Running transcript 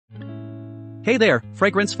Hey there,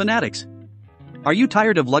 fragrance fanatics! Are you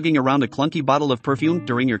tired of lugging around a clunky bottle of perfume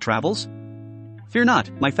during your travels? Fear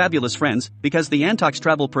not, my fabulous friends, because the ANTOKX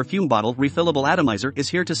Travel Perfume Bottle Refillable Atomizer is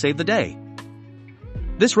here to save the day.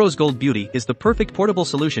 This rose gold beauty is the perfect portable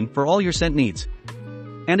solution for all your scent needs.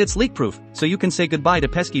 And it's leak-proof, so you can say goodbye to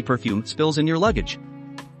pesky perfume spills in your luggage.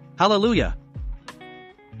 Hallelujah!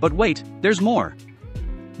 But wait, there's more.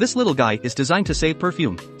 This little guy is designed to save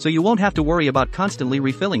perfume, so you won't have to worry about constantly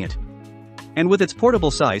refilling it. And with its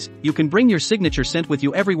portable size, you can bring your signature scent with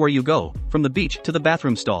you everywhere you go, from the beach to the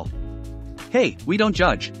bathroom stall. Hey, we don't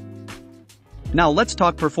judge. Now let's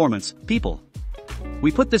talk performance, people.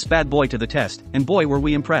 We put this bad boy to the test, and boy were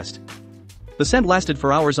we impressed. The scent lasted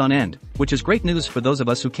for hours on end, which is great news for those of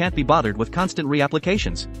us who can't be bothered with constant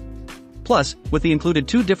reapplications. Plus, with the included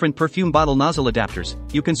 2 different perfume bottle nozzle adapters,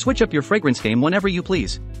 you can switch up your fragrance game whenever you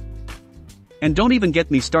please. And don't even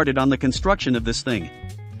get me started on the construction of this thing.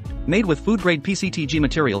 Made with food-grade PCTG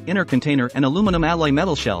material inner container and aluminum alloy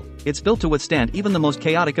metal shell, it's built to withstand even the most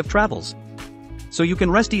chaotic of travels. So you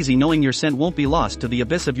can rest easy knowing your scent won't be lost to the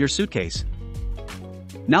abyss of your suitcase.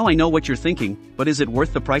 Now I know what you're thinking, but is it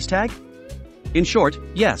worth the price tag? In short,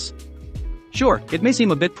 yes. Sure, it may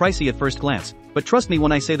seem a bit pricey at first glance, but trust me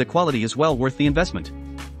when I say the quality is well worth the investment.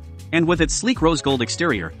 And with its sleek rose gold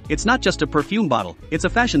exterior, it's not just a perfume bottle, it's a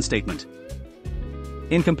fashion statement.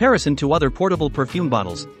 In comparison to other portable perfume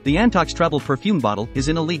bottles, the ANTOKX Travel Perfume Bottle is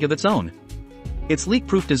in a league of its own. Its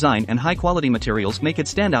leak-proof design and high-quality materials make it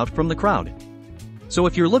stand out from the crowd. So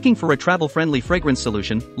if you're looking for a travel-friendly fragrance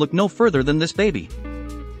solution, look no further than this baby.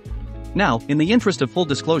 Now, in the interest of full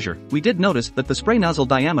disclosure, we did notice that the spray nozzle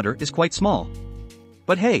diameter is quite small.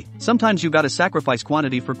 But hey, sometimes you gotta sacrifice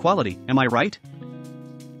quantity for quality, am I right?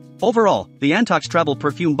 Overall, the ANTOKX Travel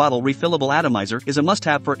Perfume Bottle Refillable Atomizer is a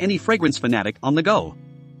must-have for any fragrance fanatic on the go.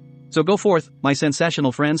 So go forth, my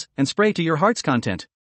sensational friends, and spray to your heart's content.